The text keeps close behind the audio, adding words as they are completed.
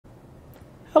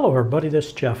Hello everybody, this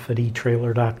is Jeff at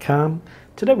etrailer.com.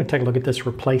 Today we're going to take a look at this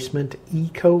replacement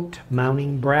E-coat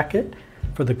mounting bracket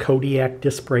for the Kodiak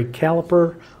disc brake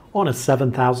caliper on a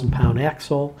 7,000 pound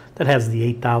axle that has the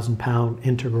 8,000 pound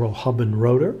integral hub and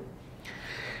rotor.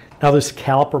 Now this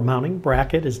caliper mounting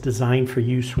bracket is designed for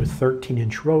use with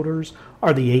 13-inch rotors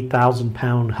or the 8,000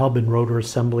 pound hub and rotor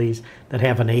assemblies that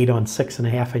have an 8 on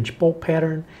 6.5 inch bolt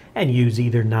pattern and use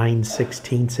either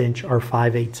 9/16 inch or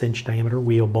 5/8 inch diameter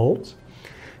wheel bolts.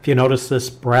 If you notice,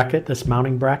 this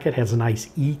mounting bracket has a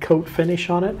nice E-coat finish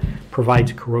on it,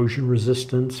 provides corrosion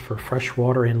resistance for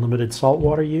freshwater and limited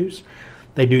saltwater use.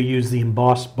 They do use the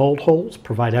embossed bolt holes,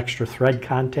 provide extra thread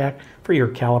contact for your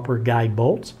caliper guide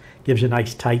bolts. Gives you a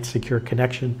nice tight secure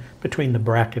connection between the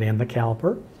bracket and the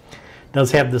caliper. It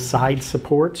does have the side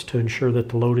supports to ensure that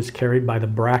the load is carried by the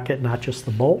bracket, not just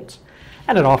the bolts.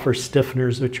 And it offers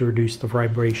stiffeners which reduce the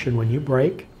vibration when you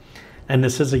brake. And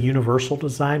this is a universal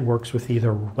design, works with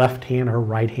either left-hand or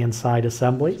right-hand side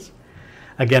assemblies.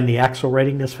 Again, the axle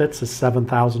rating this fits is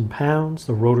 7,000 pounds,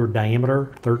 the rotor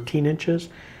diameter 13 inches,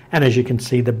 and as you can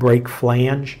see, the brake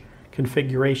flange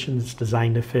configuration is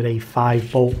designed to fit a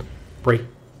 5-bolt brake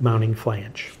mounting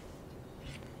flange.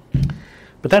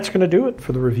 But that's going to do it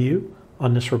for the review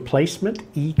on this replacement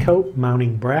E-coat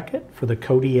mounting bracket for the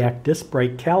Kodiak disc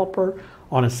brake caliper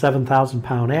on a 7,000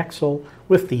 pound axle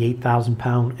with the 8,000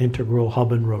 pound integral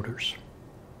hub and rotors.